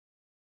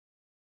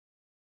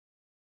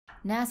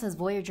NASA's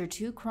Voyager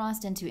 2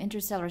 crossed into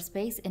interstellar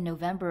space in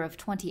November of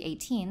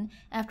 2018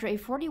 after a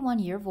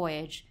 41-year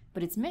voyage,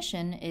 but its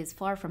mission is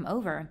far from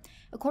over.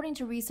 According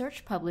to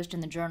research published in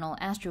the journal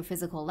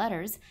Astrophysical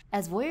Letters,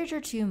 as Voyager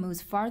 2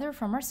 moves farther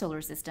from our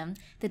solar system,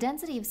 the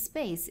density of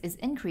space is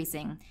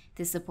increasing.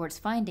 This supports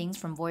findings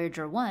from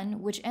Voyager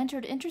 1, which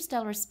entered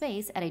interstellar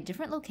space at a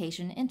different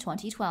location in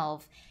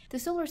 2012. The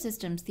solar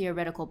system's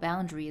theoretical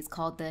boundary is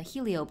called the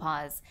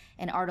Heliopause.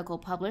 An article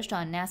published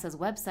on NASA's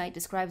website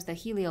describes the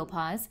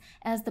Heliopause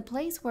as the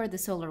place where the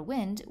solar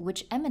wind,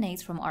 which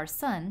emanates from our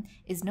sun,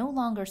 is no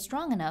longer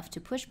strong enough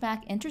to push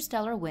back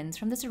interstellar winds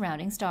from the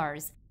surrounding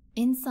stars.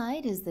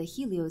 Inside is the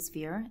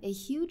heliosphere, a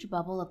huge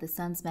bubble of the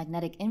sun's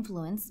magnetic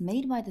influence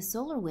made by the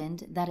solar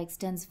wind that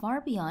extends far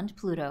beyond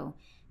Pluto.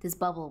 This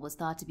bubble was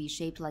thought to be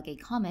shaped like a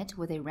comet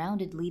with a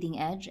rounded leading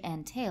edge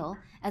and tail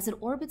as it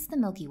orbits the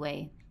Milky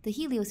Way. The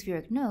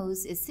heliospheric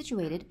nose is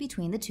situated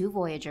between the two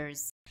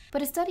Voyagers.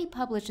 But a study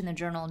published in the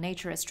journal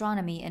Nature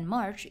Astronomy in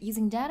March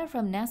using data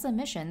from NASA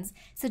missions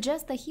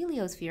suggests the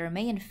heliosphere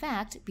may in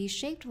fact be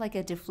shaped like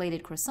a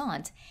deflated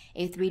croissant.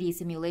 A 3D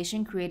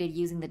simulation created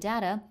using the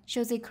data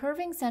shows a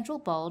curving central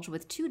bulge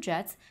with two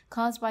jets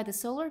caused by the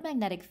solar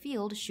magnetic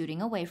field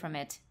shooting away from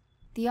it.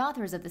 The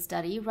authors of the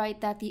study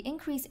write that the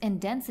increase in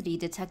density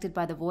detected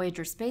by the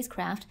Voyager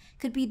spacecraft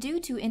could be due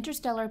to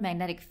interstellar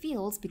magnetic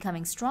fields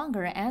becoming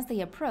stronger as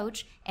they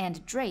approach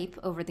and drape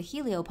over the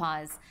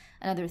heliopause.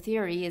 Another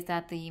theory is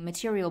that the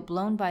material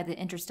blown by the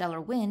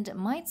interstellar wind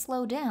might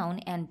slow down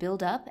and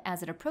build up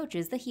as it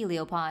approaches the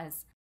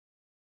heliopause.